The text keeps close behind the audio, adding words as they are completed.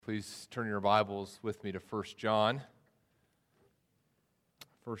Please turn your Bibles with me to 1 John.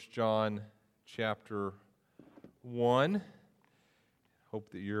 1 John chapter 1. Hope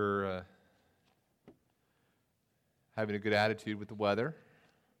that you're having a good attitude with the weather.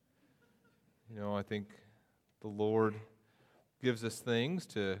 I think the Lord gives us things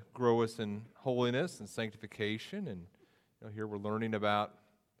to grow us in holiness and sanctification. And here we're learning about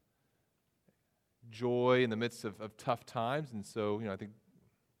joy in the midst of tough times. And so, I think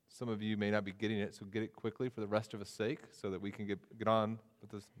some of you may not be getting it, so get it quickly for the rest of us' sake so that we can get on with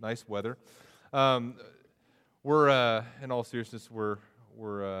this nice weather. We're in all seriousness, we're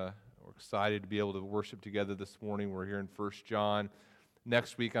excited to be able to worship together this morning. We're here in 1 John.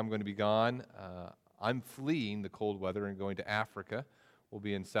 Next week I'm going to be gone. I'm fleeing the cold weather and going to Africa. We'll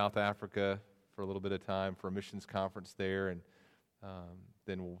be in South Africa for a little bit of time for a missions conference there, and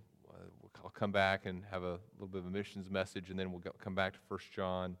then I'll come back and have a little bit of a missions message, and then we'll come back to 1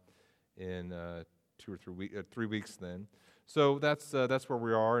 John in 2 or 3 weeks then. So that's where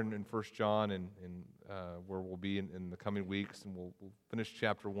we are in 1 John and where we'll be in the coming weeks, and we'll finish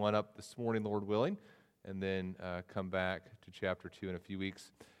chapter 1 up this morning, Lord willing, and then come back to chapter 2 in a few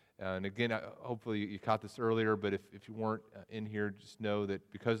weeks. And again, hopefully you caught this earlier, but if you weren't in here, just know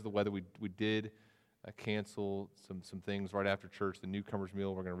that because of the weather, we did cancel some things right after church. The newcomers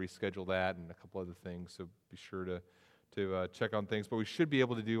meal, we're going to reschedule that and a couple other things, so be sure to check on things. But we should be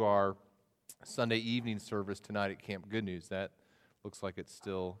able to do our Sunday evening service tonight at Camp Good News. That looks like it's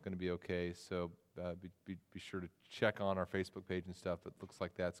still going to be okay, so be sure to check on our Facebook page and stuff. It looks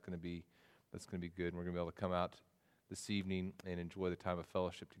like that's going to be good, and we're going to be able to come out this evening and enjoy the time of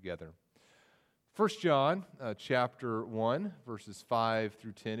fellowship together. 1 John chapter 1, verses 5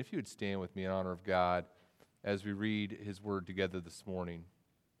 through 10. If you would stand with me in honor of God as we read His Word together this morning.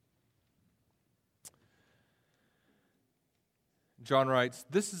 John writes,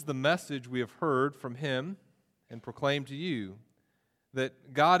 "This is the message we have heard from Him and proclaimed to you,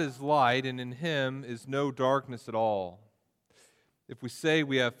 that God is light and in Him is no darkness at all. If we say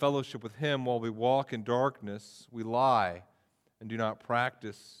we have fellowship with Him while we walk in darkness, we lie and do not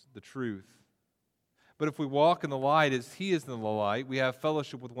practice the truth. But if we walk in the light as He is in the light, we have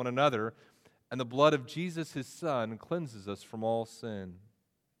fellowship with one another, and the blood of Jesus, His Son, cleanses us from all sin.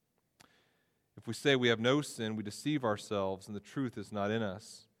 If we say we have no sin, we deceive ourselves, and the truth is not in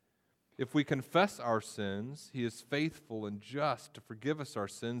us. If we confess our sins, He is faithful and just to forgive us our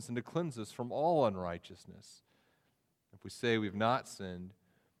sins and to cleanse us from all unrighteousness. If we say we have not sinned,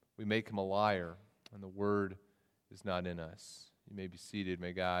 we make Him a liar, and the Word is not in us." You may be seated.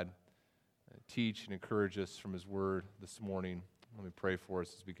 May God teach and encourage us from His Word this morning. Let me pray for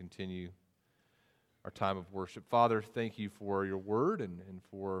us as we continue our time of worship. Father, thank You for Your Word and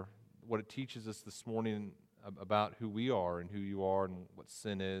for what it teaches us this morning about who we are and who You are and what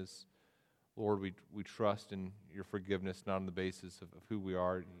sin is. Lord, we trust in Your forgiveness, not on the basis of who we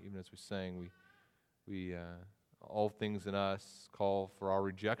are. Even as we sang, we all things in us call for our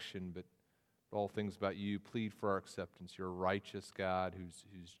rejection, but all things about You plead for our acceptance. You're a righteous God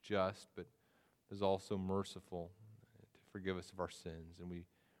who's just, but is also merciful to forgive us of our sins. And we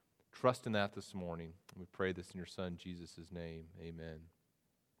trust in that this morning. We pray this in Your Son, Jesus' name. Amen.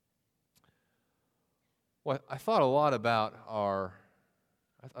 Well, I thought a lot about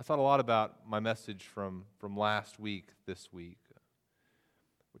my message from last week, this week,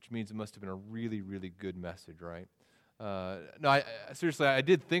 which means it must have been a really, really good message, right? Seriously, I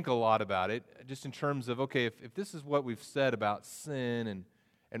did think a lot about it, just in terms of, okay, if this is what we've said about sin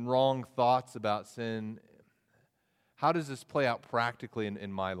and wrong thoughts about sin, how does this play out practically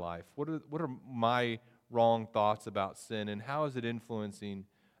in my life? What are my wrong thoughts about sin, and how is it influencing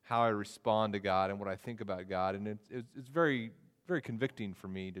how I respond to God and what I think about God? And it's very, very convicting for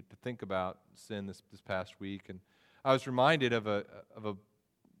me to think about sin this past week. And I was reminded of a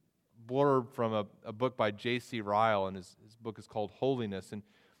blurb from a book by J.C. Ryle, and his book is called Holiness. And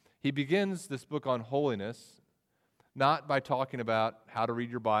he begins this book on holiness not by talking about how to read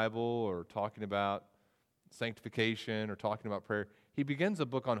your Bible or talking about sanctification or talking about prayer. He begins a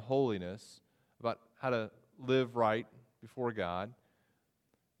book on holiness, about how to live right before God.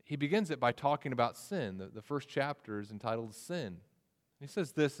 He begins it by talking about sin. The first chapter is entitled Sin. He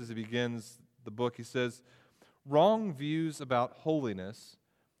says this as he begins the book. He says, "Wrong views about holiness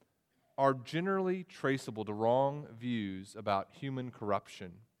are generally traceable to wrong views about human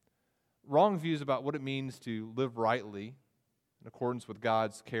corruption. Wrong views about what it means to live rightly in accordance with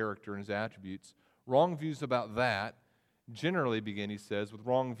God's character and His attributes. Wrong views about that generally begin," he says, "with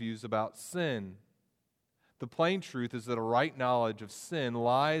wrong views about sin. The plain truth is that a right knowledge of sin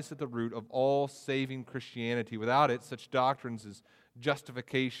lies at the root of all saving Christianity. Without it, such doctrines as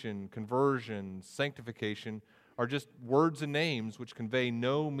justification, conversion, sanctification are just words and names which convey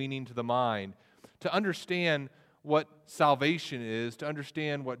no meaning to the mind. To understand what salvation is, to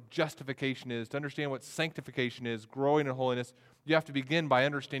understand what justification is, to understand what sanctification is, growing in holiness, you have to begin by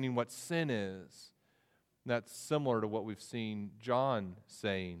understanding what sin is. And that's similar to what we've seen John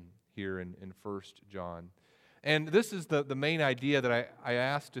saying here in 1 John. And this is the main idea that I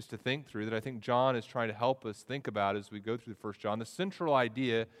asked us to think through, that I think John is trying to help us think about as we go through 1 John. The central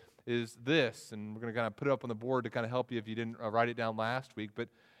idea is this, and we're going to kind of put it up on the board to kind of help you if you didn't write it down last week, but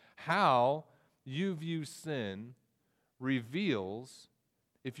how you view sin reveals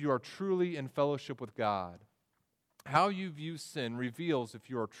if you are truly in fellowship with God. How you view sin reveals if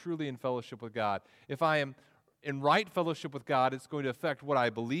you are truly in fellowship with God. If I am in right fellowship with God, it's going to affect what I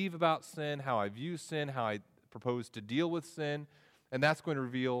believe about sin, how I view sin, how I propose to deal with sin, and that's going to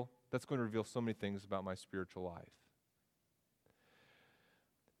reveal so many things about my spiritual life.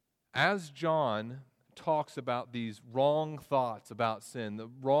 As John talks about these wrong thoughts about sin, the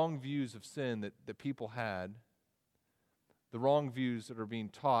wrong views of sin that people had, the wrong views that are being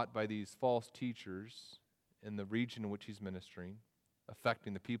taught by these false teachers in the region in which he's ministering,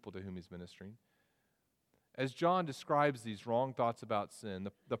 affecting the people to whom he's ministering, as John describes these wrong thoughts about sin,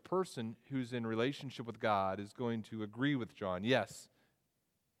 the person who's in relationship with God is going to agree with John. Yes,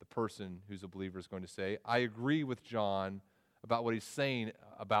 the person who's a believer is going to say, I agree with John about what he's saying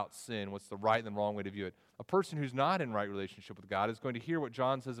about sin, what's the right and the wrong way to view it. A person who's not in right relationship with God is going to hear what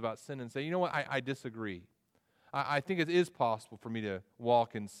John says about sin and say, you know what, I disagree. I think it is possible for me to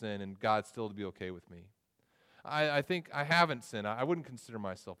walk in sin and God still to be okay with me. I think I haven't sinned. I wouldn't consider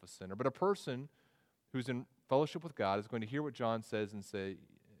myself a sinner. But a person who's in fellowship with God is going to hear what John says and say,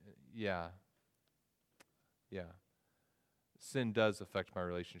 yeah, sin does affect my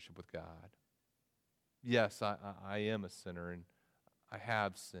relationship with God. Yes, I am a sinner and I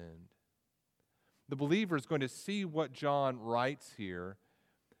have sinned. The believer is going to see what John writes here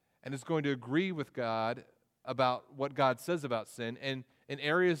and is going to agree with God about what God says about sin. And in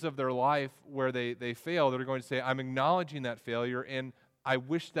areas of their life where they fail, they're going to say, I'm acknowledging that failure and I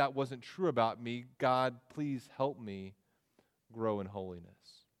wish that wasn't true about me. God, please help me grow in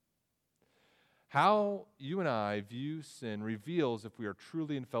holiness. How you and I view sin reveals if we are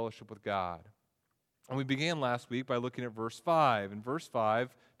truly in fellowship with God. And we began last week by looking at verse 5. And verse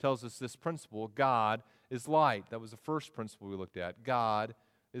 5 tells us this principle, God is light. That was the first principle we looked at. God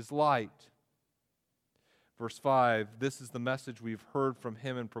is light. Verse 5, this is the message we've heard from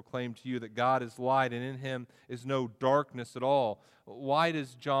him and proclaimed to you, that God is light and in him is no darkness at all. Why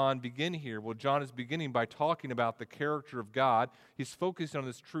does John begin here? Well, John is beginning by talking about the character of God. He's focused on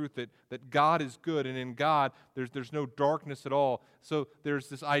this truth that God is good, and in God there's no darkness at all. So there's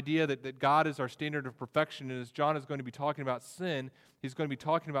this idea that God is our standard of perfection, and as John is going to be talking about sin, he's going to be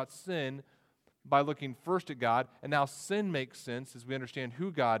talking about sin by looking first at God, and now sin makes sense as we understand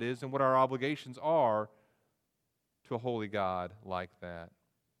who God is and what our obligations are to a holy God like that.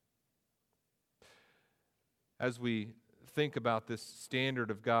 As we think about this standard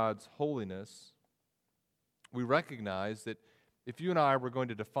of God's holiness, we recognize that if you and I were going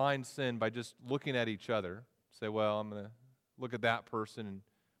to define sin by just looking at each other, say, well, I'm going to look at that person, and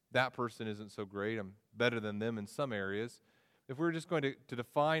that person isn't so great, I'm better than them in some areas. If we were just going to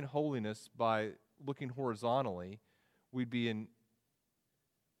define holiness by looking horizontally, we'd be in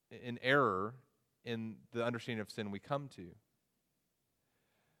error in the understanding of sin we come to.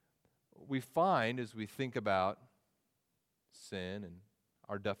 We find, as we think about sin and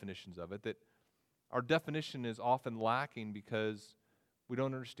our definitions of it, that our definition is often lacking because we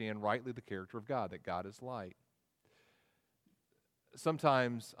don't understand rightly the character of God, that God is light.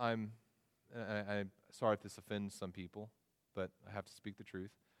 Sometimes I'm sorry if this offends some people, but I have to speak the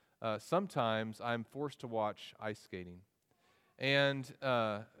truth. Sometimes I'm forced to watch ice skating and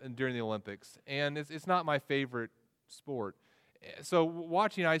during the Olympics, and it's not my favorite sport. So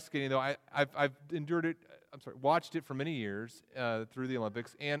watching ice skating, though, I've endured it. Watched it for many years through the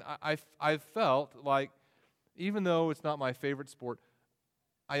Olympics, and I've felt like, even though it's not my favorite sport,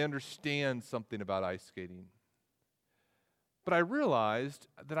 I understand something about ice skating. But I realized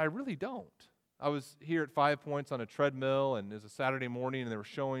that I really don't. I was here at 5 Points on a treadmill, and it was a Saturday morning, and they were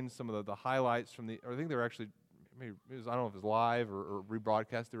showing some of the highlights from I think they were actually, maybe it was, I don't know if it was live or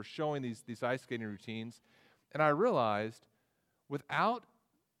rebroadcast. They were showing these ice skating routines, and I realized without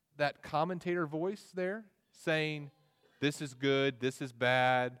that commentator voice there saying, this is good, this is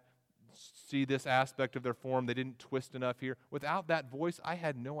bad, see this aspect of their form, they didn't twist enough here. Without that voice, I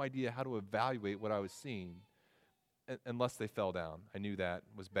had no idea how to evaluate what I was seeing unless they fell down. I knew that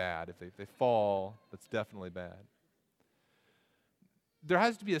was bad. If they fall, that's definitely bad. there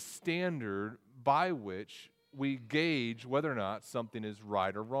has to be a standard by which we gauge whether or not something is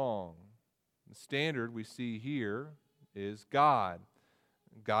right or wrong. The standard we see here is God.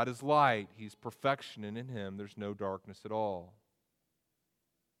 God is light. He's perfection, and in Him there's no darkness at all.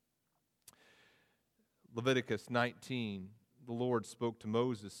 Leviticus 19, the Lord spoke to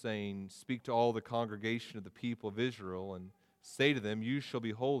Moses, saying, "Speak to all the congregation of the people of Israel, and say to them, you shall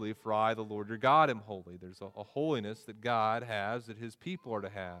be holy, for I, the Lord your God, am holy." There's a holiness that God has that His people are to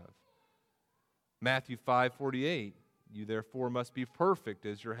have. Matthew 5:48, "You therefore must be perfect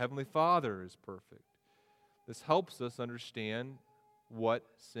as your heavenly Father is perfect." This helps us understand what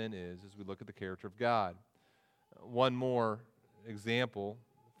sin is as we look at the character of God. One more example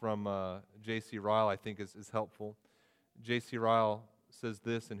from J.C. Ryle I think is helpful. J.C. Ryle says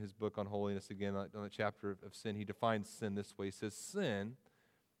this in his book on holiness, again, on the chapter of sin. He defines sin this way. He says, sin,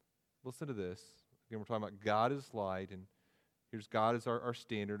 listen to this. Again, we're talking about God is light, and here's God as our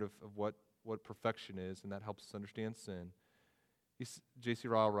standard of what perfection is, and that helps us understand sin. J.C.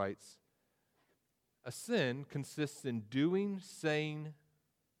 Ryle writes, "A sin consists in doing, saying,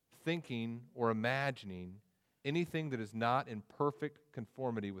 thinking, or imagining anything that is not in perfect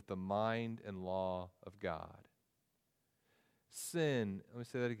conformity with the mind and law of God." Sin, let me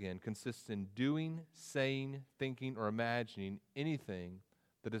say that again, consists in doing, saying, thinking, or imagining anything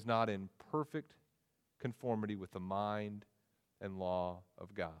that is not in perfect conformity with the mind and law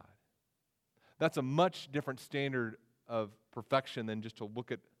of God. That's a much different standard of perfection than just to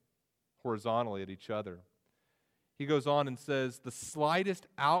look at horizontally at each other. He goes on and says, the slightest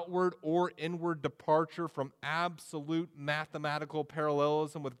outward or inward departure from absolute mathematical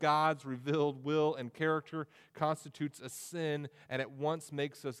parallelism with God's revealed will and character constitutes a sin and at once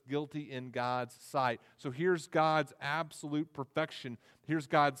makes us guilty in God's sight. So here's God's absolute perfection. Here's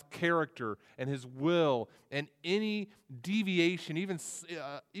God's character and His will, and any deviation,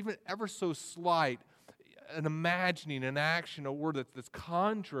 even ever so slight, an imagining, an action, a word that's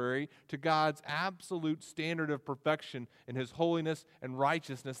contrary to God's absolute standard of perfection in His holiness and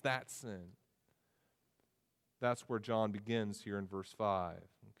righteousness, that's sin. That's where John begins here in verse 5.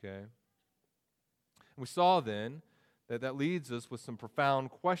 Okay? And we saw then that leads us with some profound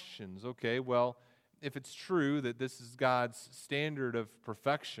questions. Okay, well, if it's true that this is God's standard of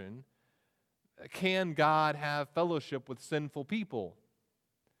perfection, can God have fellowship with sinful people?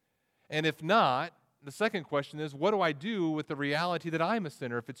 And if not, the second question is, what do I do with the reality that I'm a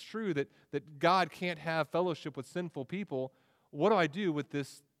sinner? If it's true that God can't have fellowship with sinful people, what do I do with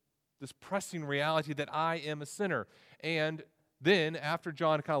this pressing reality that I am a sinner? And then, after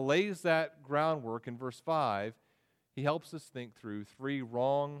John kind of lays that groundwork in verse 5, he helps us think through three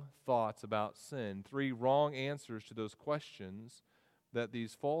wrong thoughts about sin, three wrong answers to those questions that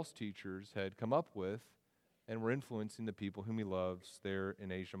these false teachers had come up with and were influencing the people whom he loves there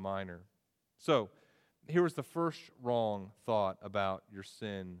in Asia Minor. So, here was the first wrong thought about your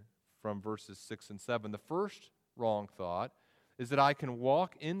sin from verses 6 and 7. The first wrong thought is that I can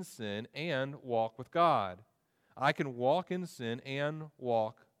walk in sin and walk with God. I can walk in sin and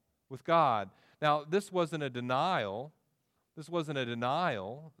walk with God. Now, this wasn't a denial. This wasn't a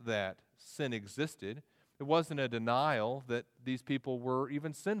denial that sin existed. It wasn't a denial that these people were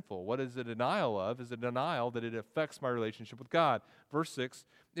even sinful. What is a denial of? Is a denial that it affects my relationship with God. Verse 6,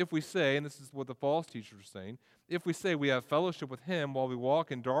 if we say, and this is what the false teachers are saying, if we say we have fellowship with Him while we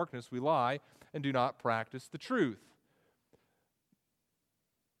walk in darkness, we lie and do not practice the truth.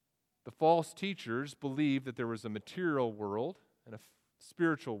 The false teachers believed that there was a material world and a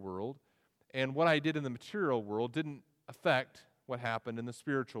spiritual world, and what I did in the material world didn't affect what happened in the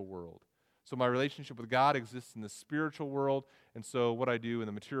spiritual world. So my relationship with God exists in the spiritual world, and so what I do in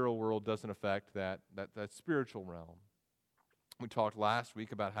the material world doesn't affect that spiritual realm. We talked last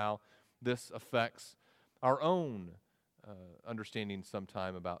week about how this affects our own understanding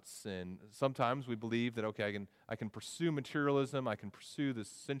sometime about sin. Sometimes we believe that, okay, I can pursue materialism, I can pursue this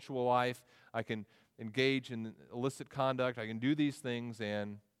sensual life, I can engage in illicit conduct, I can do these things,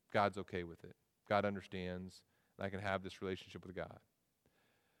 and God's okay with it. God understands, and I can have this relationship with God.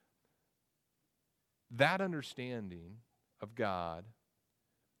 That understanding of God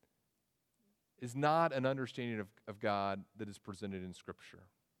is not an understanding of God that is presented in Scripture.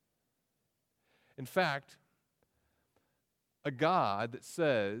 In fact, a God that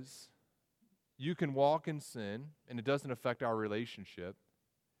says you can walk in sin and it doesn't affect our relationship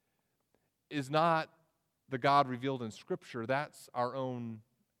is not the God revealed in Scripture. That's our own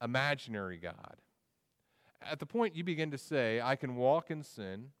imaginary God. At the point you begin to say, I can walk in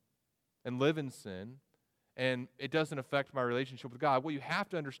sin and live in sin, and it doesn't affect my relationship with God, what you have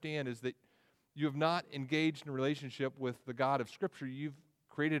to understand is that You have not engaged in a relationship with the God of Scripture. You've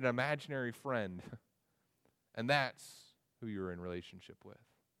created an imaginary friend. And that's who you're in relationship with.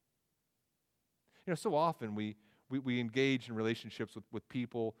 So often we engage in relationships with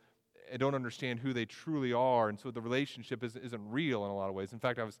people and don't understand who they truly are, and so the relationship isn't real in a lot of ways. In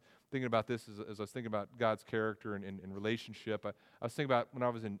fact, I was thinking about this as I was thinking about God's character and relationship. I was thinking about when I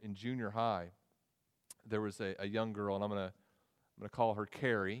was in junior high, there was a young girl, and I'm going to call her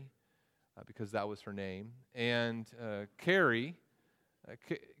Carrie because that was her name. And Carrie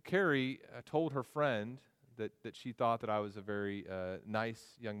told her friend that she thought that I was a very nice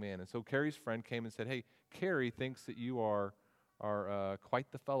young man. And so Carrie's friend came and said, "Hey, Carrie thinks that you are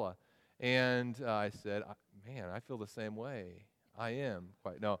quite the fella." And I said, "Man, I feel the same way. I am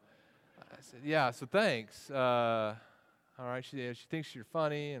quite." No, I said, "Yeah, so thanks. All right." She thinks you're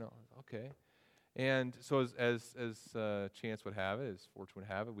funny, and okay. And so as chance would have it, as fortune would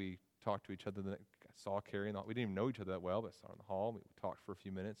have it, we talked to each other. I saw Carrie, and we didn't even know each other that well, but I saw her in the hall. We talked for a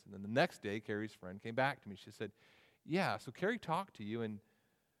few minutes, and then the next day, Carrie's friend came back to me. She said, "Yeah, so Carrie talked to you, and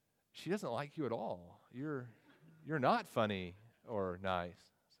she doesn't like you at all. You're not funny or nice."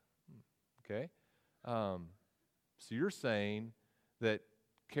 Okay, so you're saying that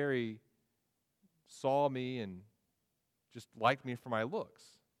Carrie saw me and just liked me for my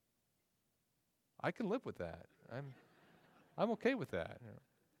looks. I can live with that. I'm okay with that.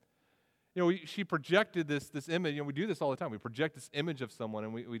 She projected this image. We do this all the time. We project this image of someone,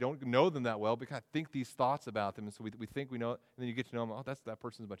 and we don't know them that well, but kind of think these thoughts about them, and so we think we know, and then you get to know them. Oh, that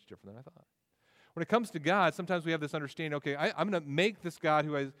person's much different than I thought. When it comes to God, sometimes we have this understanding, okay, I'm going to make this God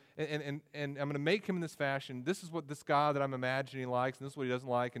who and I'm going to make him in this fashion. This is what this God that I'm imagining likes, and this is what he doesn't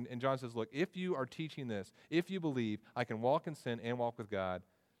like. And John says, look, if you are teaching this, if you believe I can walk in sin and walk with God,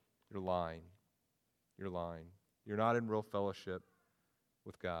 you're lying. You're lying. You're not in real fellowship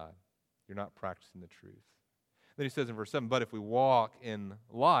with God. You're not practicing the truth. Then he says in verse 7, but if we walk in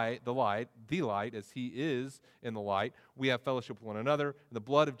the light, as he is in the light, we have fellowship with one another, and the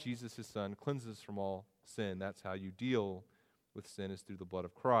blood of Jesus, his son, cleanses us from all sin. That's how you deal with sin, is through the blood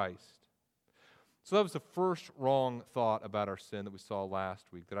of Christ. So that was the first wrong thought about our sin that we saw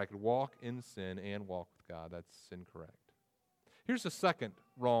last week, that I could walk in sin and walk with God. That's incorrect. Here's the second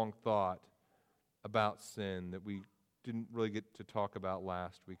wrong thought about sin that we didn't really get to talk about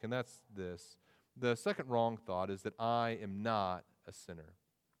last week, and that's this. The second wrong thought is that I am not a sinner.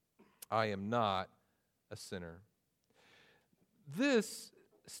 I am not a sinner. This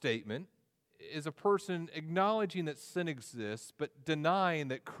statement is a person acknowledging that sin exists, but denying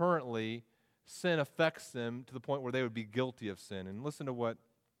that currently sin affects them to the point where they would be guilty of sin. And listen to what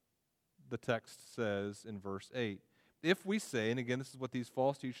the text says in verse 8. If we say, and again, this is what these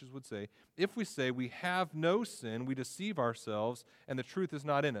false teachers would say, if we say we have no sin, we deceive ourselves, and the truth is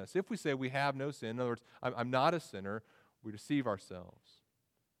not in us. If we say we have no sin, in other words, I'm not a sinner, we deceive ourselves.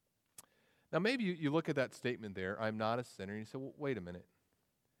 Now, maybe you look at that statement there, I'm not a sinner, and you say, well, wait a minute.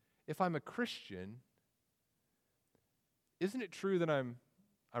 If I'm a Christian, isn't it true that I'm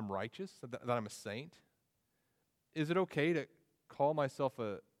righteous, that I'm a saint? Is it okay to call myself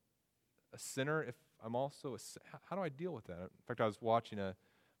a sinner if I'm also how do I deal with that? In fact, I was watching a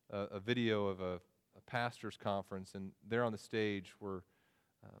video of a pastor's conference, and there on the stage were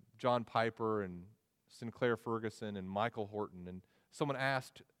John Piper and Sinclair Ferguson and Michael Horton, and someone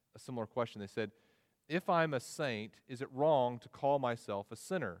asked a similar question. They said, if I'm a saint, is it wrong to call myself a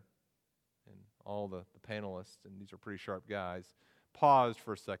sinner? And all the panelists, and these are pretty sharp guys, paused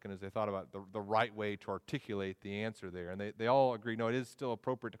for a second as they thought about the right way to articulate the answer there. And they all agreed, no, it is still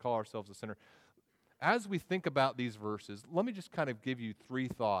appropriate to call ourselves a sinner. As we think about these verses, let me just kind of give you three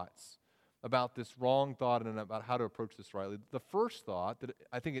thoughts about this wrong thought and about how to approach this rightly. The first thought that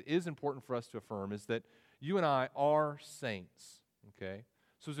I think it is important for us to affirm is that you and I are saints, okay?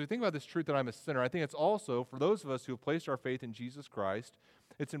 So as we think about this truth that I'm a sinner, I think it's also, for those of us who have placed our faith in Jesus Christ,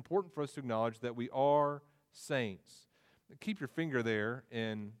 it's important for us to acknowledge that we are saints. Keep your finger there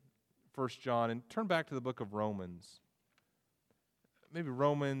in 1 John and turn back to the book of Romans. Maybe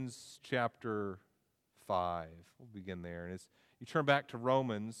Romans chapter 5. We'll begin there. And as you turn back to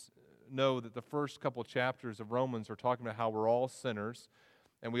Romans, know that the first couple chapters of Romans are talking about how we're all sinners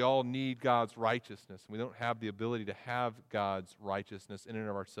and we all need God's righteousness. We don't have the ability to have God's righteousness in and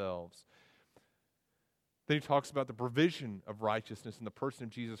of ourselves. Then he talks about the provision of righteousness in the person of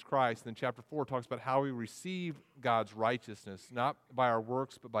Jesus Christ. And then chapter 4 talks about how we receive God's righteousness, not by our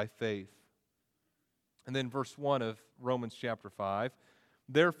works, but by faith. And then verse 1 of Romans chapter 5,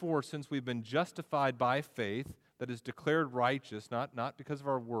 therefore, since we've been justified by faith, that is declared righteous, not because of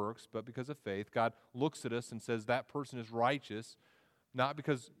our works, but because of faith, God looks at us and says that person is righteous Not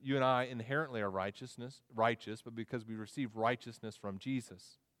because you and I inherently are righteous, but because we receive righteousness from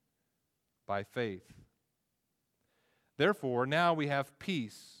Jesus by faith. Therefore, now we have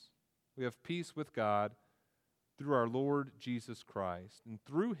peace. We have peace with God through our Lord Jesus Christ. And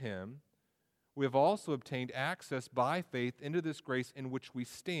through him, we have also obtained access by faith into this grace in which we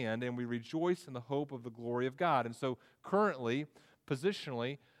stand, and we rejoice in the hope of the glory of God. And so currently,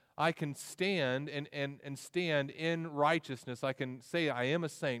 positionally, I can stand and stand in righteousness. I can say I am a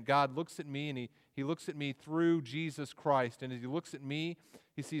saint. God looks at me, and he looks at me through Jesus Christ. And as he looks at me,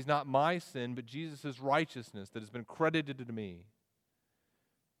 he sees not my sin, but Jesus' righteousness that has been credited to me.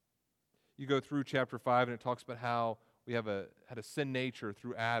 You go through chapter 5, and it talks about how we had a sin nature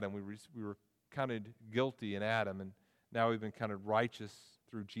through Adam. We were counted guilty in Adam, and now we've been counted righteous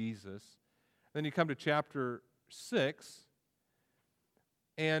through Jesus. Then you come to chapter 6,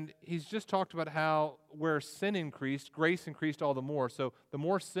 and he's just talked about how where sin increased, grace increased all the more. So the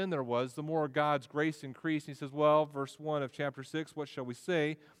more sin there was, the more God's grace increased. He says, well, verse 1 of chapter 6, what shall we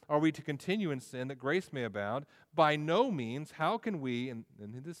say? Are we to continue in sin that grace may abound? By no means. How can we, and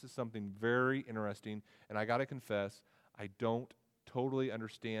this is something very interesting, and I got to confess, I don't totally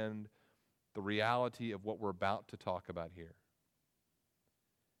understand the reality of what we're about to talk about here.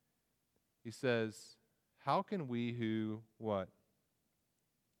 He says, how can we who, what?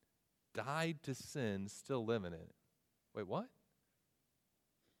 Died to sin still live in it? Wait, what?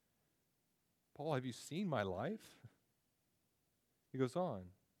 Paul, have you seen my life? He goes on.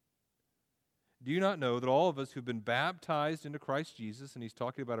 Do you not know that all of us who've been baptized into Christ Jesus, and he's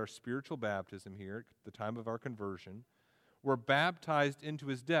talking about our spiritual baptism here at the time of our conversion, were baptized into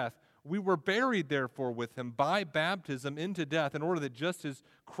his death? We were buried, therefore, with him by baptism into death, in order that just as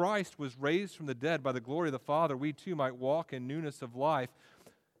Christ was raised from the dead by the glory of the Father, we too might walk in newness of life.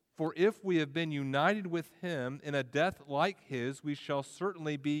 For if we have been united with him in a death like his, we shall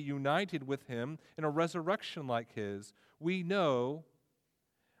certainly be united with him in a resurrection like his. We know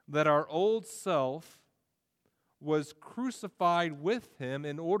that our old self was crucified with him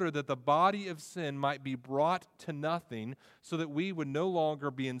in order that the body of sin might be brought to nothing, so that we would no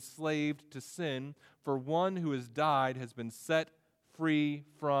longer be enslaved to sin. For one who has died has been set free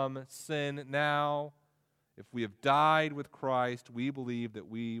from sin. Now, if we have died with Christ, we believe that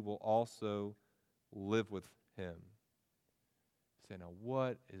we will also live with him. Say, now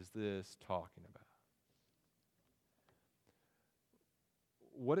what is this talking about?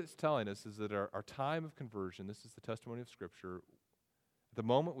 What it's telling us is that our time of conversion, this is the testimony of Scripture, at the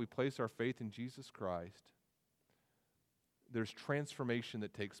moment we place our faith in Jesus Christ, there's transformation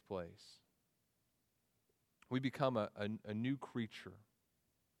that takes place. We become a new creature.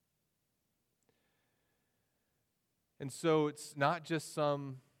 And so it's not just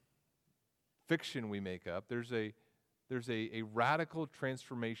some fiction we make up. There's a radical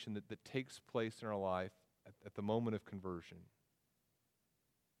transformation that takes place in our life at the moment of conversion.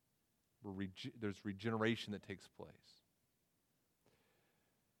 There's regeneration that takes place.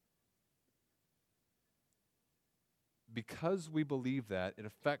 Because we believe that, it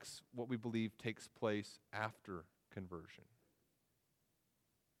affects what we believe takes place after conversion.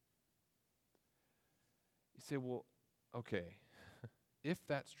 You say, well, okay, if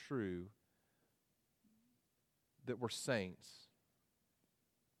that's true, that we're saints,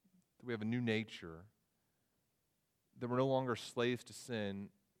 that we have a new nature, that we're no longer slaves to sin,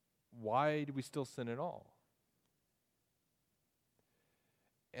 why do we still sin at all?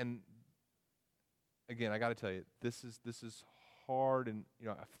 And again, I got to tell you, this is hard, and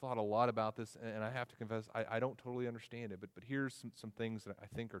I've thought a lot about this, and I have to confess, I don't totally understand it. But here's some things that I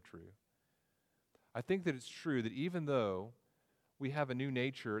think are true. I think that it's true that even though we have a new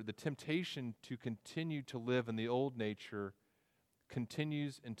nature, the temptation to continue to live in the old nature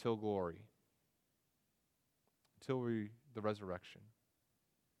continues until glory, until the resurrection.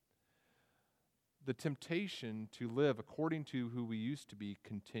 The temptation to live according to who we used to be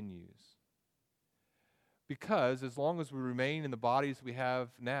continues. Because as long as we remain in the bodies we have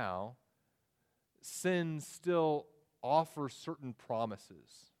now, sin still offers certain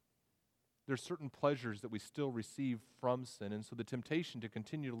promises. There's certain pleasures that we still receive from sin, and so the temptation to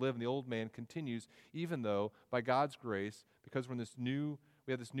continue to live in the old man continues, even though, by God's grace, because we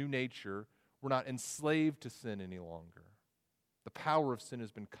have this new nature, we're not enslaved to sin any longer. The power of sin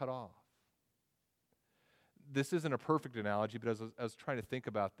has been cut off. This isn't a perfect analogy, but as I was trying to think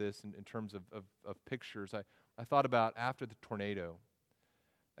about this in terms of pictures, I thought about after the tornado.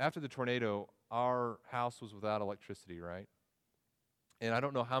 After the tornado, our house was without electricity, right? And I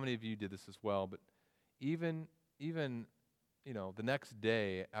don't know how many of you did this as well, but even the next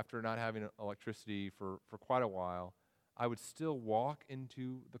day, after not having electricity for quite a while, I would still walk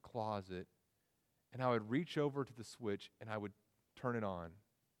into the closet and I would reach over to the switch and I would turn it on.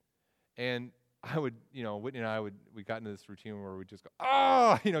 And I would, Whitney and we got into this routine where we just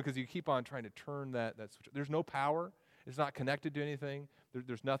go, because you keep on trying to turn that switch. There's no power. It's not connected to anything.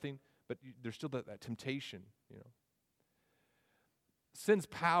 There's nothing, but there's still that temptation, Sin's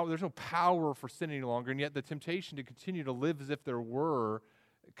power, there's no power for sin any longer, and yet the temptation to continue to live as if there were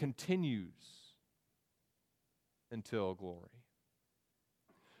continues until glory.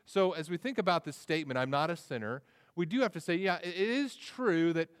 So as we think about this statement, I'm not a sinner, we do have to say, yeah, it is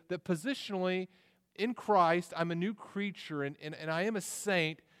true that positionally in Christ, I'm a new creature and I am a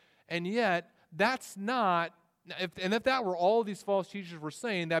saint, and yet that's not, if that were all these false teachers were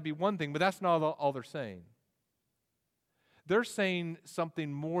saying, that'd be one thing, but that's not all they're saying. They're saying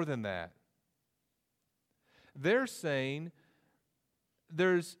something more than that. They're saying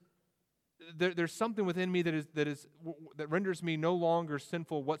there's something within me that renders me no longer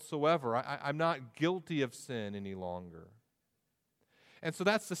sinful whatsoever. I'm not guilty of sin any longer. And so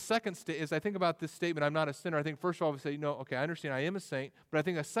that's the second as I think about this statement, I'm not a sinner, I think first of all we say, okay, I understand I am a saint, but I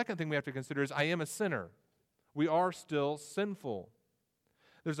think a second thing we have to consider is I am a sinner. We are still sinful.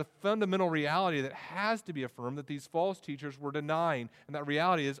 There's a fundamental reality that has to be affirmed that these false teachers were denying, and that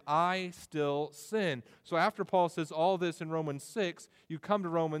reality is I still sin. So after Paul says all this in Romans 6, you come to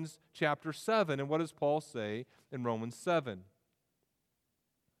Romans chapter 7, and what does Paul say in Romans 7?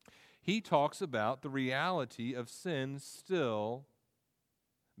 He talks about the reality of sin still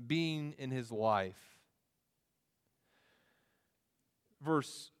being in his life.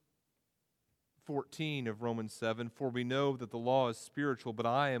 Verse 14 of Romans 7, for we know that the law is spiritual, but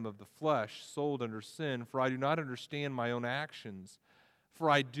I am of the flesh, sold under sin, for I do not understand my own actions. For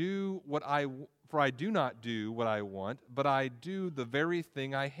I do not do what I want, but I do the very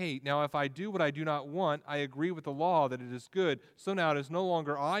thing I hate. Now if I do what I do not want, I agree with the law that it is good. So now it is no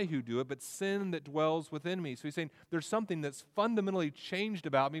longer I who do it, but sin that dwells within me. So he's saying there's something that's fundamentally changed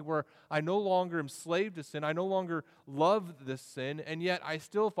about me where I no longer am slave to sin. I no longer love this sin, and yet I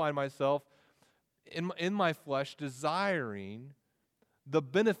still find myself in my flesh desiring the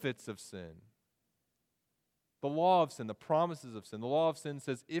benefits of sin. The law of sin, the promises of sin. The law of sin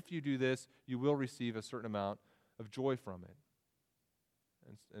says if you do this, you will receive a certain amount of joy from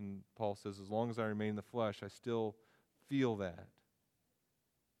it. And Paul says, as long as I remain in the flesh, I still feel that.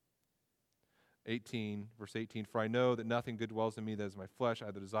 18, verse 18, for I know that nothing good dwells in me that is my flesh. I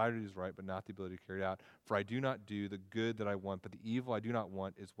have the desire to do is right, but not the ability to carry it out. For I do not do the good that I want, but the evil I do not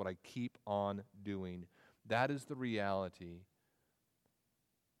want is what I keep on doing. That is the reality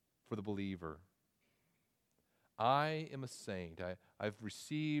for the believer. I am a saint. I've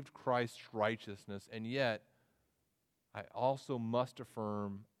received Christ's righteousness, and yet I also must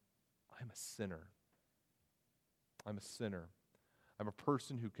affirm I'm a sinner. I'm a sinner. I'm a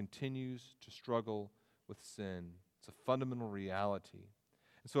person who continues to struggle with sin. It's a fundamental reality.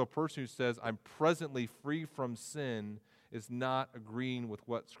 And so a person who says, I'm presently free from sin is not agreeing with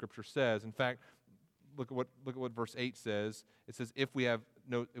what Scripture says. In fact, look at what verse 8 says. It says, if we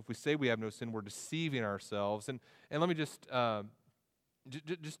say we have no sin, we're deceiving ourselves. And let me just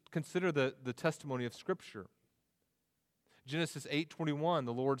consider the testimony of Scripture. Genesis 8:21,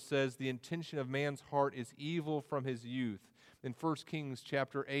 the Lord says, the intention of man's heart is evil from his youth. In 1 Kings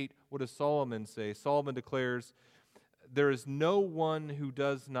chapter 8, what does Solomon say? Solomon declares, there is no one who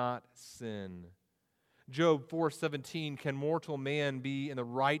does not sin. Job 4:17, can mortal man be in the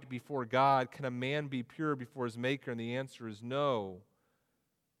right before God? Can a man be pure before his Maker? And the answer is no.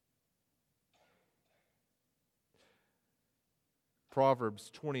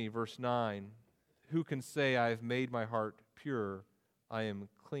 Proverbs 20, verse 9, who can say, I have made my heart pure? I am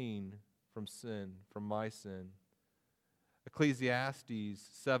clean from sin, from my sin. Ecclesiastes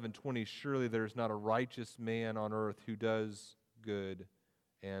 7:20, surely there is not a righteous man on earth who does good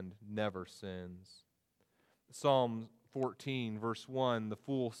and never sins. Psalm 14, verse 1, the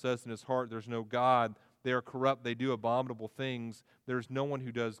fool says in his heart, there's no God. They are corrupt, they do abominable things. There's no one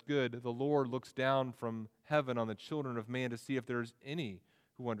who does good. The Lord looks down from heaven on the children of man to see if there is any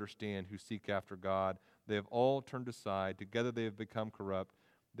who understand, who seek after God. They have all turned aside. Together they have become corrupt.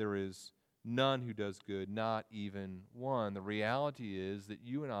 There is none who does good, not even one. The reality is that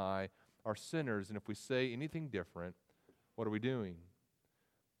you and I are sinners, and if we say anything different, what are we doing?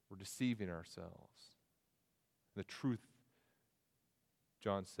 We're deceiving ourselves. The truth,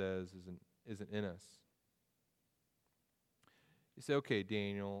 John says, isn't in us. You say, okay,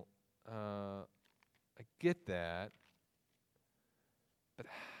 Daniel, I get that, but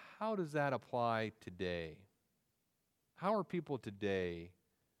how does that apply today? How are people today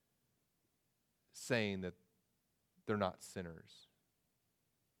saying that they're not sinners.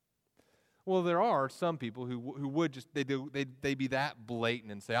 Well, there are some people who would just, they be that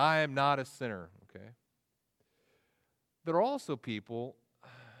blatant and say, I am not a sinner, okay? There are also people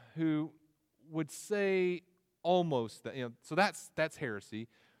who would say almost that, so that's heresy,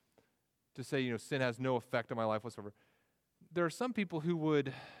 to say, sin has no effect on my life whatsoever. There are some people who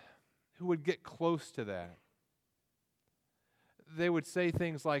would get close to that. They would say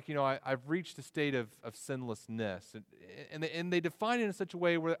things like, I've reached a state of sinlessness. And they define it in such a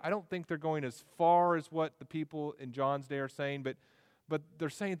way where I don't think they're going as far as what the people in John's day are saying, but they're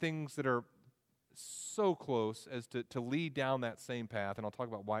saying things that are so close as to lead down that same path. And I'll talk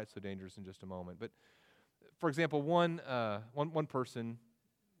about why it's so dangerous in just a moment. But, for example, one person,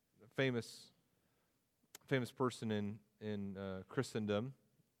 a famous person in Christendom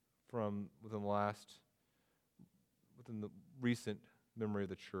from within the recent memory of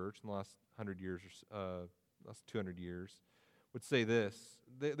the church in the last 100 years, last 200 years, would say this.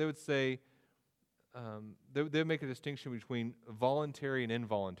 They would say, they would make a distinction between voluntary and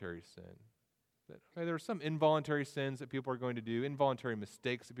involuntary sin. That, there are some involuntary sins that people are going to do, involuntary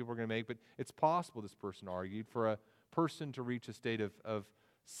mistakes that people are going to make, but it's possible, this person argued, for a person to reach a state of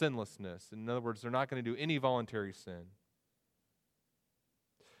sinlessness. In other words, they're not going to do any voluntary sin.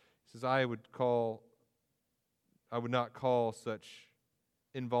 He says, I would not call such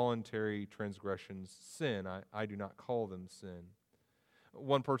involuntary transgressions sin. I do not call them sin.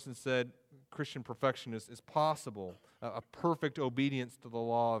 One person said Christian perfection is possible, a perfect obedience to the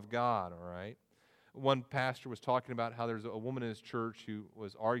law of God, all right? One pastor was talking about how there's a woman in his church who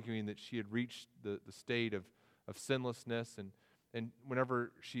was arguing that she had reached the state of sinlessness, and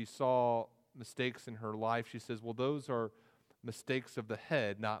whenever she saw mistakes in her life, she says, well, those are mistakes of the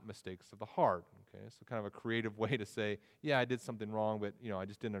head, not mistakes of the heart. Okay, so kind of a creative way to say, yeah, I did something wrong, but I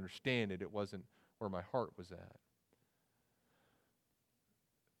just didn't understand it. It wasn't where my heart was at.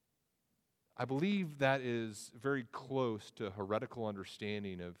 I believe that is very close to a heretical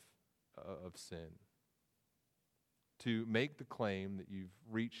understanding of sin. To make the claim that you've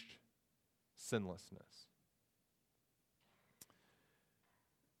reached sinlessness.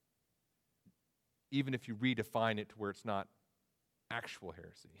 Even if you redefine it to where it's not actual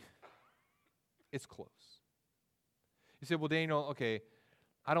heresy. It's close. You say, well, Daniel, okay,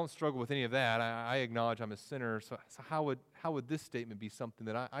 I don't struggle with any of that. I acknowledge I'm a sinner. So how would this statement be something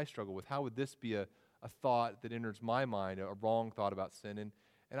that I struggle with? How would this be a thought that enters my mind, a wrong thought about sin?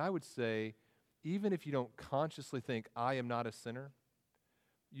 And I would say, even if you don't consciously think, I am not a sinner,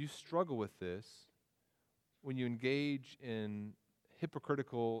 you struggle with this when you engage in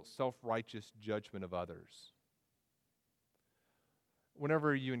hypocritical, self-righteous judgment of others.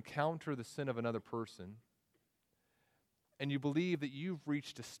 Whenever you encounter the sin of another person, and you believe that you've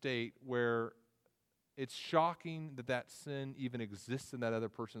reached a state where it's shocking that sin even exists in that other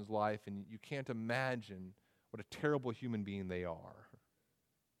person's life, and you can't imagine what a terrible human being they are.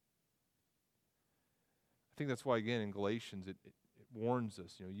 I think that's why, again, in Galatians, it warns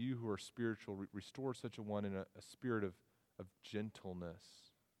us, you who are spiritual, restore such a one in a spirit of gentleness,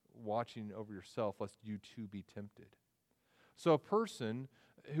 watching over yourself, lest you too be tempted. So a person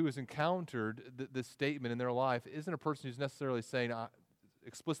who has encountered this statement in their life isn't a person who's necessarily saying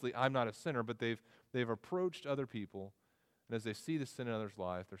explicitly, I'm not a sinner, but they've approached other people, and as they see the sin in others'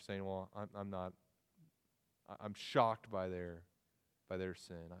 life, they're saying, well, I'm shocked by their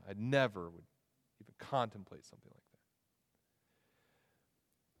sin. I never would even contemplate something like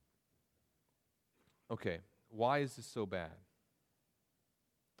that. Okay, why is this so bad?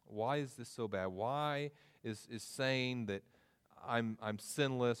 Why is this so bad? Why is saying that I'm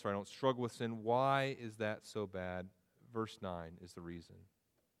sinless or I don't struggle with sin, why is that so bad? Verse 9 is the reason.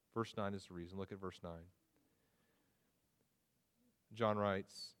 Verse 9 is the reason. Look at verse 9. John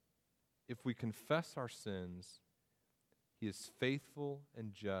writes, if we confess our sins, he is faithful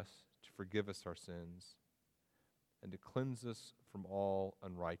and just to forgive us our sins and to cleanse us from all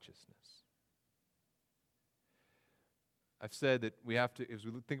unrighteousness. I've said that we have to, as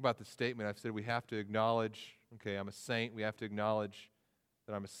we think about this statement, I've said we have to acknowledge, okay, I'm a saint. We have to acknowledge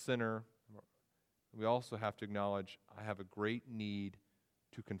that I'm a sinner. We also have to acknowledge I have a great need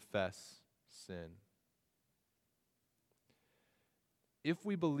to confess sin. If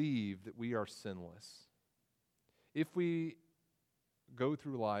we believe that we are sinless, if we go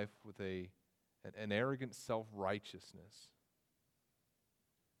through life with an arrogant self-righteousness,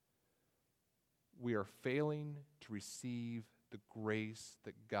 we are failing to receive the grace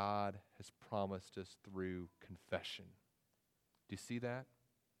that God has promised us through confession. Do you see that?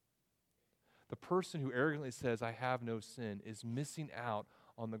 The person who arrogantly says, I have no sin, is missing out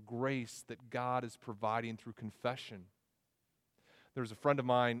on the grace that God is providing through confession. There was a friend of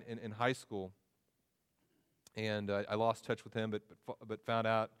mine in high school, and I lost touch with him, but found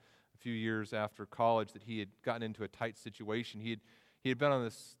out a few years after college that he had gotten into a tight situation. He had been on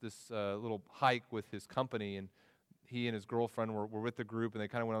this little hike with his company, and he and his girlfriend were with the group, and they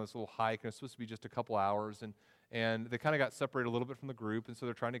kind of went on this little hike, and it was supposed to be just a couple hours, and they kind of got separated a little bit from the group, and so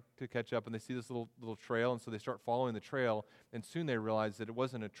they're trying to catch up, and they see this little trail, and so they start following the trail, and soon they realize that it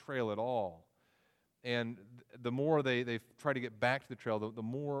wasn't a trail at all. And the more they try to get back to the trail, the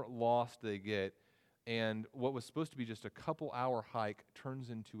more lost they get, and what was supposed to be just a couple-hour hike turns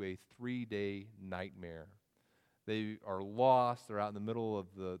into a 3-day nightmare. They are lost. They're out in the middle of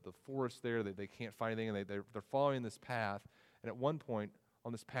the forest there. They can't find anything, and they're following this path. And at one point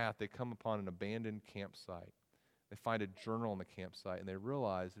on this path, they come upon an abandoned campsite. They find a journal on the campsite, and they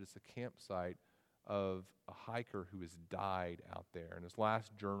realize that it's a campsite of a hiker who has died out there. And his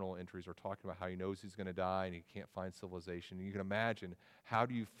last journal entries are talking about how he knows he's going to die and he can't find civilization. And you can imagine, how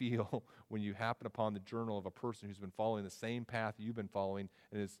do you feel when you happen upon the journal of a person who's been following the same path you've been following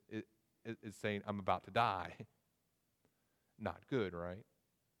and is saying, I'm about to die? Not good, right?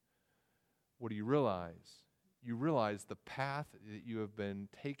 What do you realize? You realize the path that you have been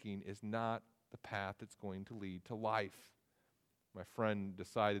taking is not the path that's going to lead to life. My friend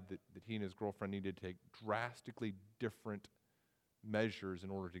decided that he and his girlfriend needed to take drastically different measures in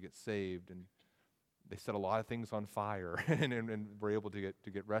order to get saved, and they set a lot of things on fire and were able to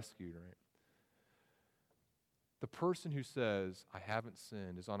get rescued, right? The person who says, I haven't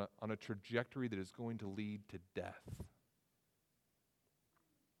sinned, is on a trajectory that is going to lead to death.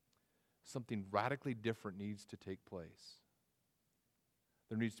 Something radically different needs to take place.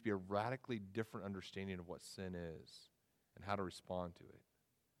 There needs to be a radically different understanding of what sin is and how to respond to it.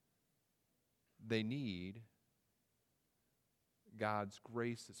 They need God's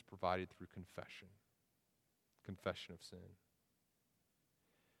grace that's provided through confession of sin.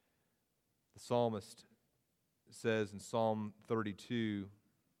 The psalmist says in Psalm 32,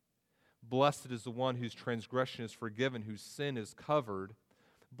 Blessed is the one whose transgression is forgiven, whose sin is covered.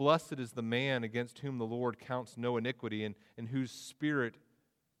 Blessed is the man against whom the Lord counts no iniquity, and in whose spirit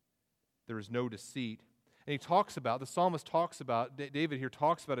there is no deceit. And the psalmist talks about, David here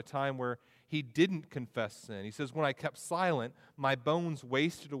talks about a time where he didn't confess sin. He says, when I kept silent, my bones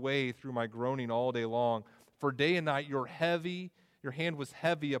wasted away through my groaning all day long. For day and night your hand was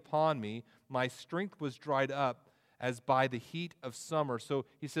heavy upon me. My strength was dried up as by the heat of summer. So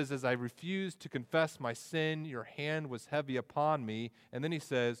he says, as I refused to confess my sin, your hand was heavy upon me. And then he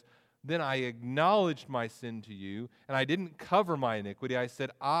says, then I acknowledged my sin to you, and I didn't cover my iniquity. I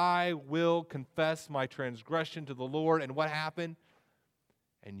said, I will confess my transgression to the Lord. And what happened?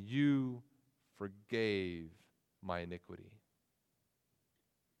 And you forgave my iniquity.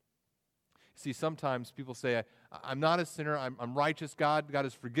 See, sometimes people say, I'm not a sinner, I'm righteous. God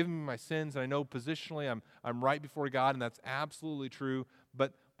has forgiven me my sins, and I know positionally I'm right before God, and that's absolutely true.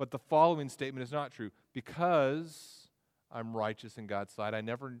 But the following statement is not true. Because I'm righteous in God's sight, I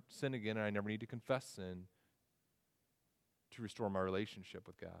never sin again, and I never need to confess sin to restore my relationship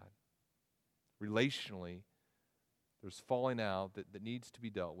with God. Relationally, there's falling out that needs to be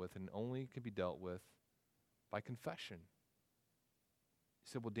dealt with, and only can be dealt with by confession.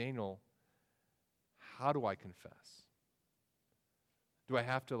 You said, well, Daniel, how do I confess? Do I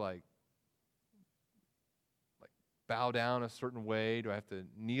have to like bow down a certain way? Do I have to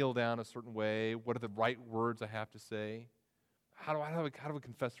kneel down a certain way? What are the right words I have to say? How do I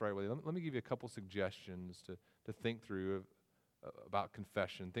confess the right way? Let me give you a couple suggestions to think through about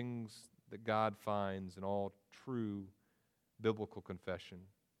confession, things that God finds in all true biblical confession.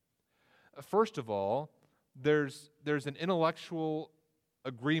 First of all, there's an intellectual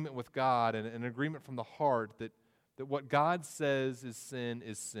agreement with God and an agreement from the heart that what God says is sin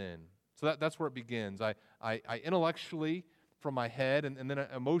is sin. So that's where it begins. I intellectually, from my head, and then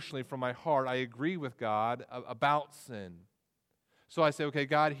emotionally from my heart, I agree with God about sin. So I say, okay,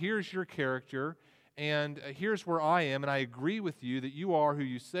 God, here's your character, and here's where I am, and I agree with you that you are who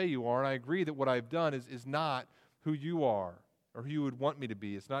you say you are, and I agree that what I've done is not who you are or who you would want me to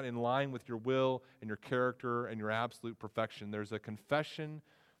be. It's not in line with your will and your character and your absolute perfection. There's a confession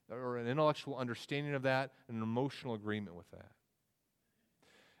or an intellectual understanding of that and an emotional agreement with that.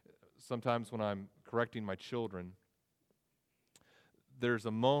 Sometimes when I'm correcting my children, there's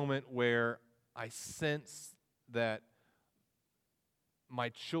a moment where I sense that my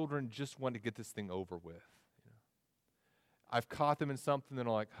children just want to get this thing over with. I've caught them in something that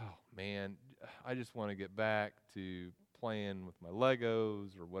I'm like, oh man, I just want to get back to playing with my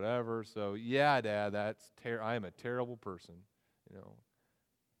Legos or whatever. So yeah, Dad, I am a terrible person.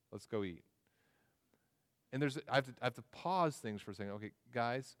 Let's go eat. And I have to pause things for a second. Okay,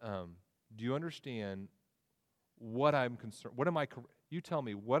 guys, do you understand what I'm concerned? You tell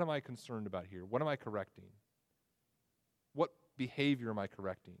me, what am I concerned about here? What am I correcting? What behavior am I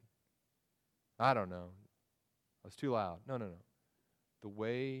correcting? I don't know. I was too loud. No. The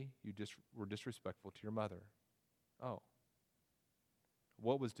way you were disrespectful to your mother. Oh.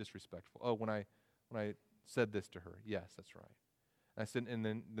 What was disrespectful? Oh, when I said this to her. Yes, that's right. And I said, and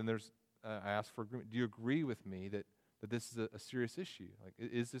then there's I asked for agreement. Do you agree with me that this is a serious issue? Like,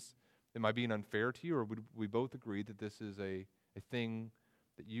 am I being unfair to you, or would we both agree that this is a thing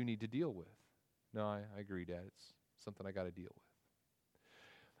that you need to deal with? No, I agree, Dad. It's something I got to deal with.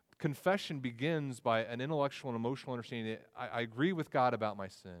 Confession begins by an intellectual and emotional understanding that I agree with God about my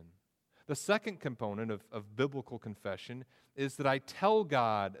sin. The second component of biblical confession is that I tell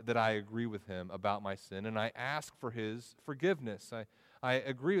God that I agree with Him about my sin, and I ask for His forgiveness. I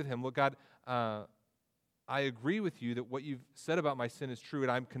agree with Him. Look, God, I agree with you that what you've said about my sin is true,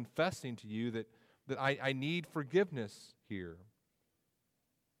 and I'm confessing to you that I need forgiveness here.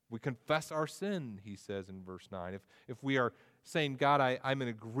 We confess our sin, he says in verse 9. If we are saying, God, I'm in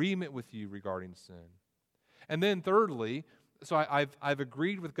agreement with you regarding sin. And then thirdly, so I've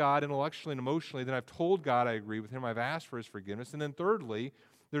agreed with God intellectually and emotionally, then I've told God I agree with Him, I've asked for His forgiveness, and then thirdly,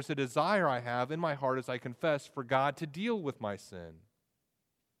 there's a desire I have in my heart as I confess for God to deal with my sin.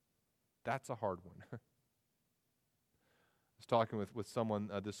 That's a hard one. I was talking with someone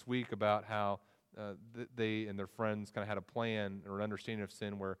this week about how they and their friends kind of had a plan or an understanding of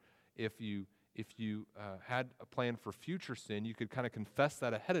sin where if you had a plan for future sin, you could kind of confess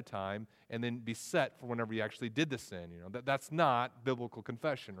that ahead of time and then be set for whenever you actually did the sin. That's not biblical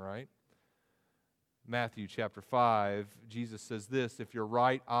confession, right? Matthew chapter 5, Jesus says this, if your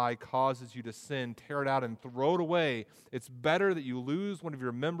right eye causes you to sin, tear it out and throw it away. It's better that you lose one of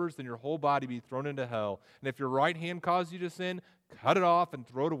your members than your whole body be thrown into hell. And if your right hand causes you to sin, cut it off and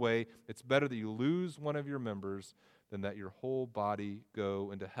throw it away. It's better that you lose one of your members than that your whole body go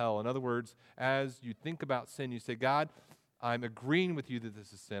into hell. In other words, as you think about sin, you say, God, I'm agreeing with you that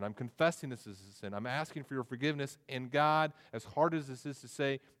this is sin. I'm confessing this is a sin. I'm asking for your forgiveness. And God, as hard as this is to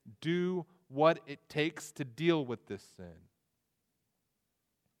say, do what it takes to deal with this sin.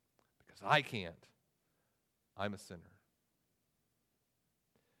 Because I can't. I'm a sinner.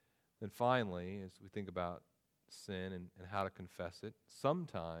 Then finally, as we think about sin and how to confess it,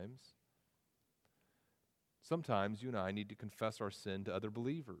 sometimes you and I need to confess our sin to other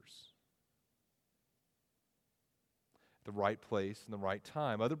believers. At the right place and the right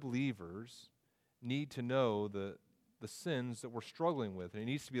time. Other believers need to know the sins that we're struggling with. And it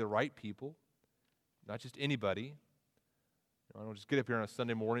needs to be the right people, not just anybody. I don't just get up here on a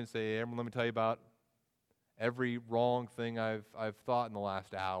Sunday morning and say, hey, everyone, let me tell you about every wrong thing I've thought in the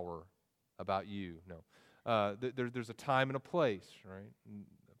last hour about you. No. There's a time and a place, right? And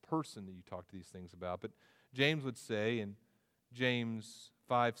a person that you talk to these things about. But James would say in James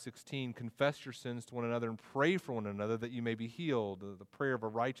 5:16, confess your sins to one another and pray for one another that you may be healed. The prayer of a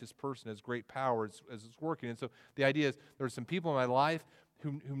righteous person has great power as it's working. And so the idea is there are some people in my life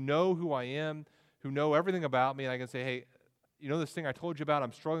who know who I am, who know everything about me, and I can say, hey, you know this thing I told you about,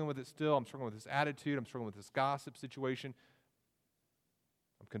 I'm struggling with it still, I'm struggling with this attitude, I'm struggling with this gossip situation.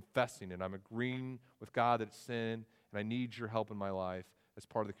 I'm confessing it. I'm agreeing with God that it's sin, and I need your help in my life as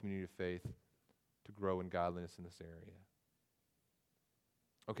part of the community of faith to grow in godliness in this area.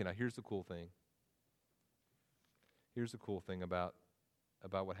 Okay, now here's the cool thing. Here's the cool thing about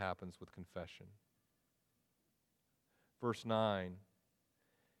what happens with confession. Verse 9,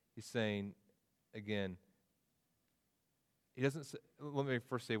 he's saying, again, he doesn't say, let me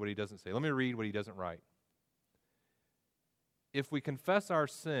first say what he doesn't say. Let me read what he doesn't write. If we confess our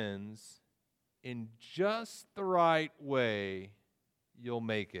sins in just the right way, you'll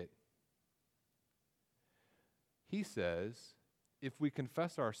make it. He says, if we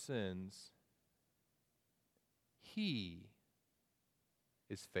confess our sins, He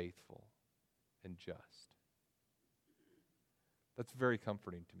is faithful and just. That's very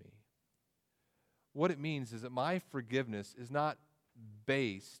comforting to me. What it means is that my forgiveness is not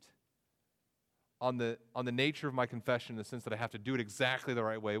based on the nature of my confession in the sense that I have to do it exactly the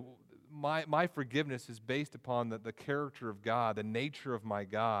right way. My forgiveness is based upon the character of God, the nature of my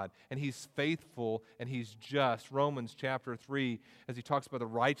God, and He's faithful and He's just. Romans chapter 3, as he talks about the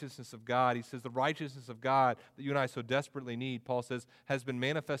righteousness of God, he says the righteousness of God that you and I so desperately need, Paul says, has been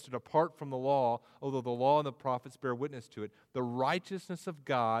manifested apart from the law, although the law and the prophets bear witness to it. The righteousness of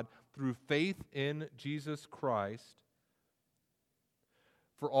God through faith in Jesus Christ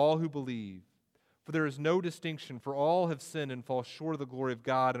for all who believe. For there is no distinction, for all have sinned and fall short of the glory of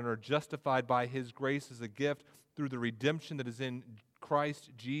God and are justified by His grace as a gift through the redemption that is in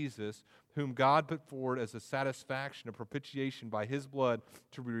Christ Jesus, whom God put forward as a satisfaction, a propitiation by His blood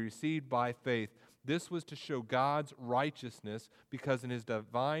to be received by faith. This was to show God's righteousness, because in His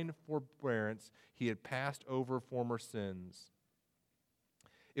divine forbearance He had passed over former sins.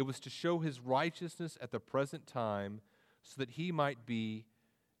 It was to show His righteousness at the present time, so that He might be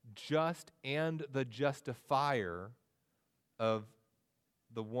just and the justifier of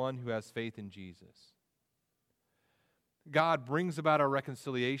the one who has faith in Jesus. God brings about our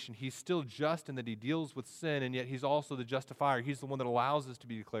reconciliation. He's still just in that He deals with sin, and yet He's also the justifier. He's the one that allows us to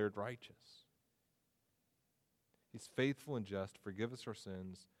be declared righteous. He's faithful and just to forgive us our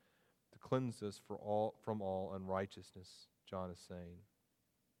sins, to cleanse us from all unrighteousness, John is saying.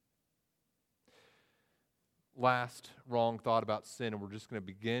 Last wrong thought about sin, and we're just going to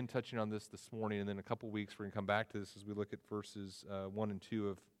begin touching on this morning, and then in a couple weeks we're going to come back to this as we look at verses 1 and 2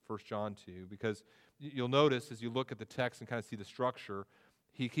 of 1 John 2, because you'll notice as you look at the text and kind of see the structure,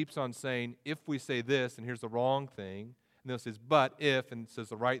 he keeps on saying, if we say this, and here's the wrong thing, and then it says, but if, and it says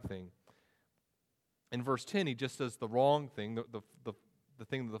the right thing. In verse 10, he just says the wrong thing, the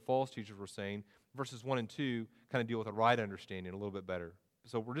thing that the false teachers were saying. Verses 1 and 2 kind of deal with a right understanding a little bit better.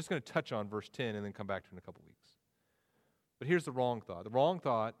 So we're just going to touch on verse 10 and then come back to it in a couple weeks. But here's the wrong thought. The wrong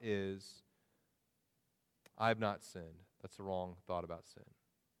thought is, I have not sinned. That's the wrong thought about sin.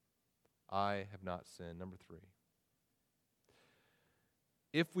 I have not sinned. Number 3.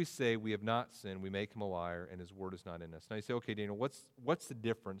 If we say we have not sinned, we make Him a liar, and His word is not in us. Now you say, okay, Daniel, what's the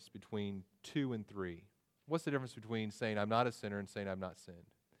difference between 2 and 3? What's the difference between saying I'm not a sinner and saying I've not sinned?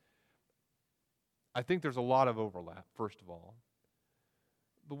 I think there's a lot of overlap, first of all.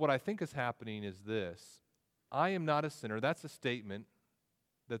 But what I think is happening is this. I am not a sinner. That's a statement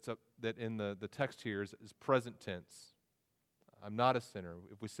that in the text here is present tense. I'm not a sinner.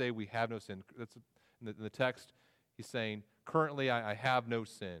 If we say we have no sin, that's in the text, he's saying, currently I have no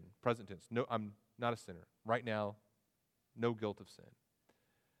sin. Present tense. No, I'm not a sinner. Right now, no guilt of sin.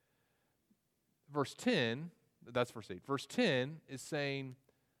 Verse 10, that's verse 8. Verse 10 is saying,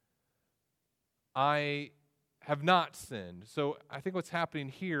 I have not sinned. So I think what's happening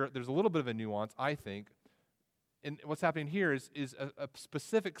here, there's a little bit of a nuance, I think. And what's happening here is a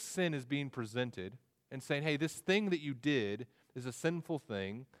specific sin is being presented and saying, hey, this thing that you did is a sinful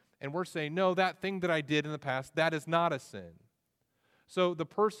thing. And we're saying, no, that thing that I did in the past, that is not a sin. So the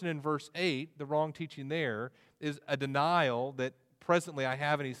person in verse 8, the wrong teaching there, is a denial that presently I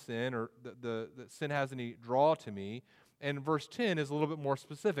have any sin, or the sin has any draw to me. And verse 10 is a little bit more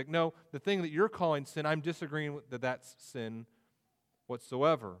specific. No, the thing that you're calling sin, I'm disagreeing with that's sin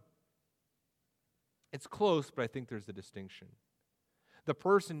whatsoever. It's close, but I think there's a distinction. The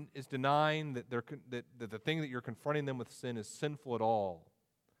person is denying that the thing that you're confronting them with sin is sinful at all.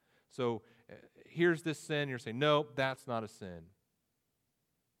 So here's this sin, you're saying, no, that's not a sin.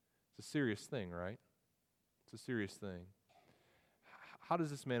 It's a serious thing, right? It's a serious thing. How does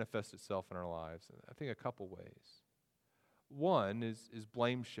this manifest itself in our lives? I think a couple ways. One is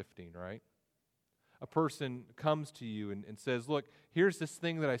blame shifting, right? A person comes to you and says, look, here's this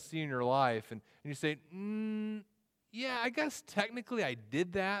thing that I see in your life. And you say, yeah, I guess technically I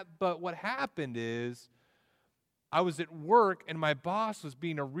did that, but what happened is I was at work and my boss was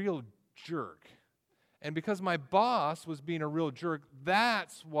being a real jerk. And because my boss was being a real jerk,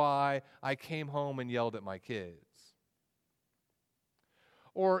 that's why I came home and yelled at my kids.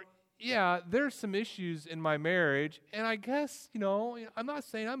 Or, yeah, there's some issues in my marriage, and I guess, I'm not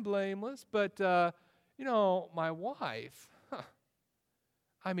saying I'm blameless, but, my wife,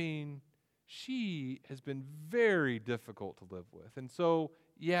 she has been very difficult to live with. And so,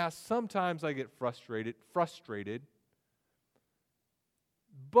 yeah, sometimes I get frustrated,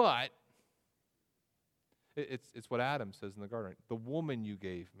 but it's what Adam says in the garden, the woman you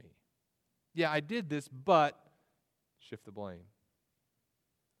gave me. Yeah, I did this, but shift the blame.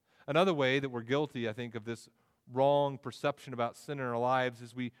 Another way that we're guilty, I think, of this wrong perception about sin in our lives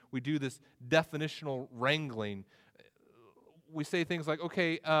is we do this definitional wrangling. We say things like,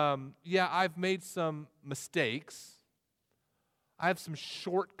 okay, yeah, I've made some mistakes. I have some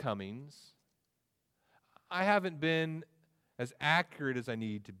shortcomings. I haven't been as accurate as I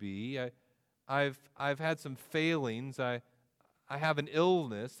need to be. I've had some failings. I have an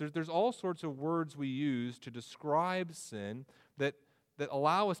illness. There's all sorts of words we use to describe sin that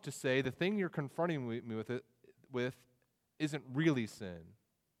allow us to say the thing you're confronting me with isn't really sin.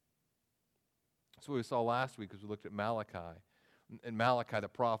 That's what we saw last week as we looked at Malachi. And Malachi, the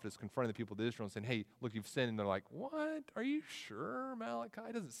prophet, is confronting the people of Israel and saying, hey, look, you've sinned. And they're like, what? Are you sure, Malachi?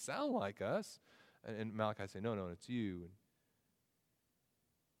 It doesn't sound like us. And Malachi say, no, it's you. And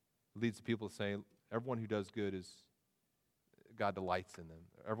it leads people to say, everyone who does good God delights in them.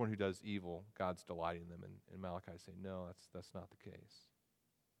 Everyone who does evil, God's delighting in them. And Malachi say, no, that's not the case.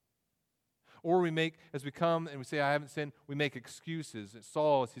 Or as we come and we say, I haven't sinned, we make excuses.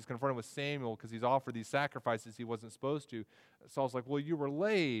 Saul, as he's confronted with Samuel because he's offered these sacrifices he wasn't supposed to, Saul's like, well, you were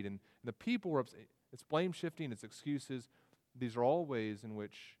late, and the people were upset. It's blame shifting, it's excuses. These are all ways in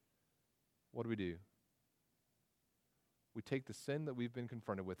which, what do? We take the sin that we've been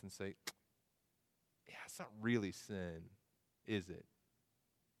confronted with and say, yeah, it's not really sin, is it?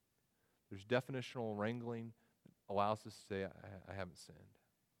 There's definitional wrangling that allows us to say, I haven't sinned.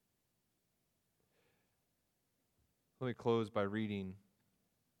 Let me close by reading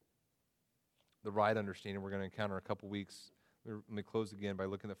the right understanding we're going to encounter in a couple weeks. Let me close again by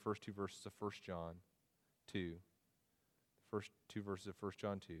looking at the first two verses of 1 John 2. The first two verses of 1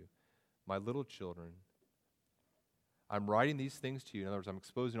 John 2. My little children, I'm writing these things to you. In other words, I'm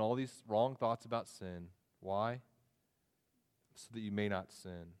exposing all these wrong thoughts about sin. Why? So that you may not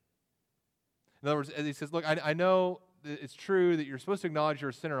sin. In other words, he says, look, I know it's true that you're supposed to acknowledge you're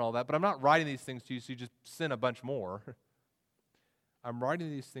a sinner and all that, but I'm not writing these things to you so you just sin a bunch more. I'm writing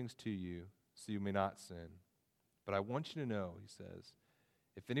these things to you so you may not sin. But I want you to know, he says,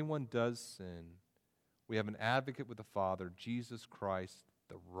 if anyone does sin, we have an advocate with the Father, Jesus Christ,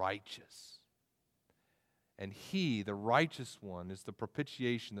 the righteous. And he, the righteous one, is the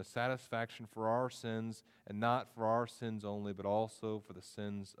propitiation, the satisfaction for our sins, and not for our sins only, but also for the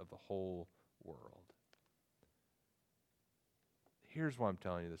sins of the whole world. Here's why I'm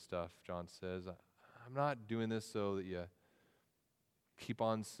telling you this stuff, John says. I'm not doing this so that you keep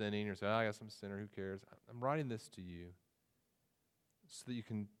on sinning or say, I guess I'm a sinner, who cares? I'm writing this to you so that you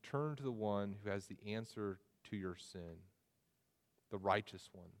can turn to the one who has the answer to your sin, the righteous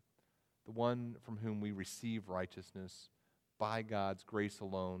one, the one from whom we receive righteousness by God's grace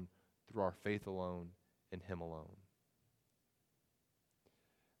alone, through our faith alone, in him alone.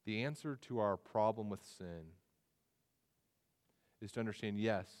 The answer to our problem with sin is to understand,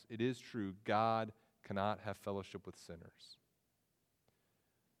 yes, it is true, God cannot have fellowship with sinners.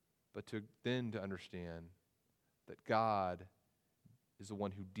 But to understand that God is the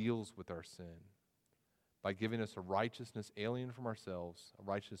one who deals with our sin by giving us a righteousness alien from ourselves, a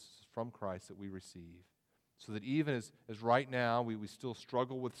righteousness from Christ that we receive. So that even as right now we still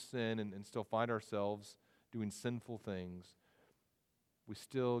struggle with sin and still find ourselves doing sinful things,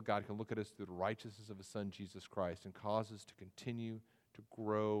 God can look at us through the righteousness of his Son, Jesus Christ, and cause us to continue to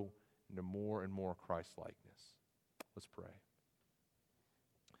grow into more and more Christ-likeness. Let's pray.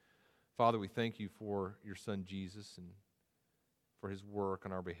 Father, we thank you for your Son, Jesus, and for his work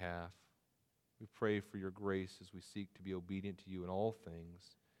on our behalf. We pray for your grace as we seek to be obedient to you in all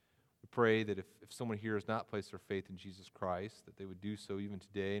things. We pray that if someone here has not placed their faith in Jesus Christ, that they would do so even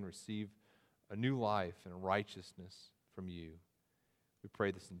today and receive a new life and a righteousness from you. We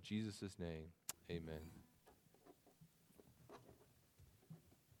pray this in Jesus' name. Amen.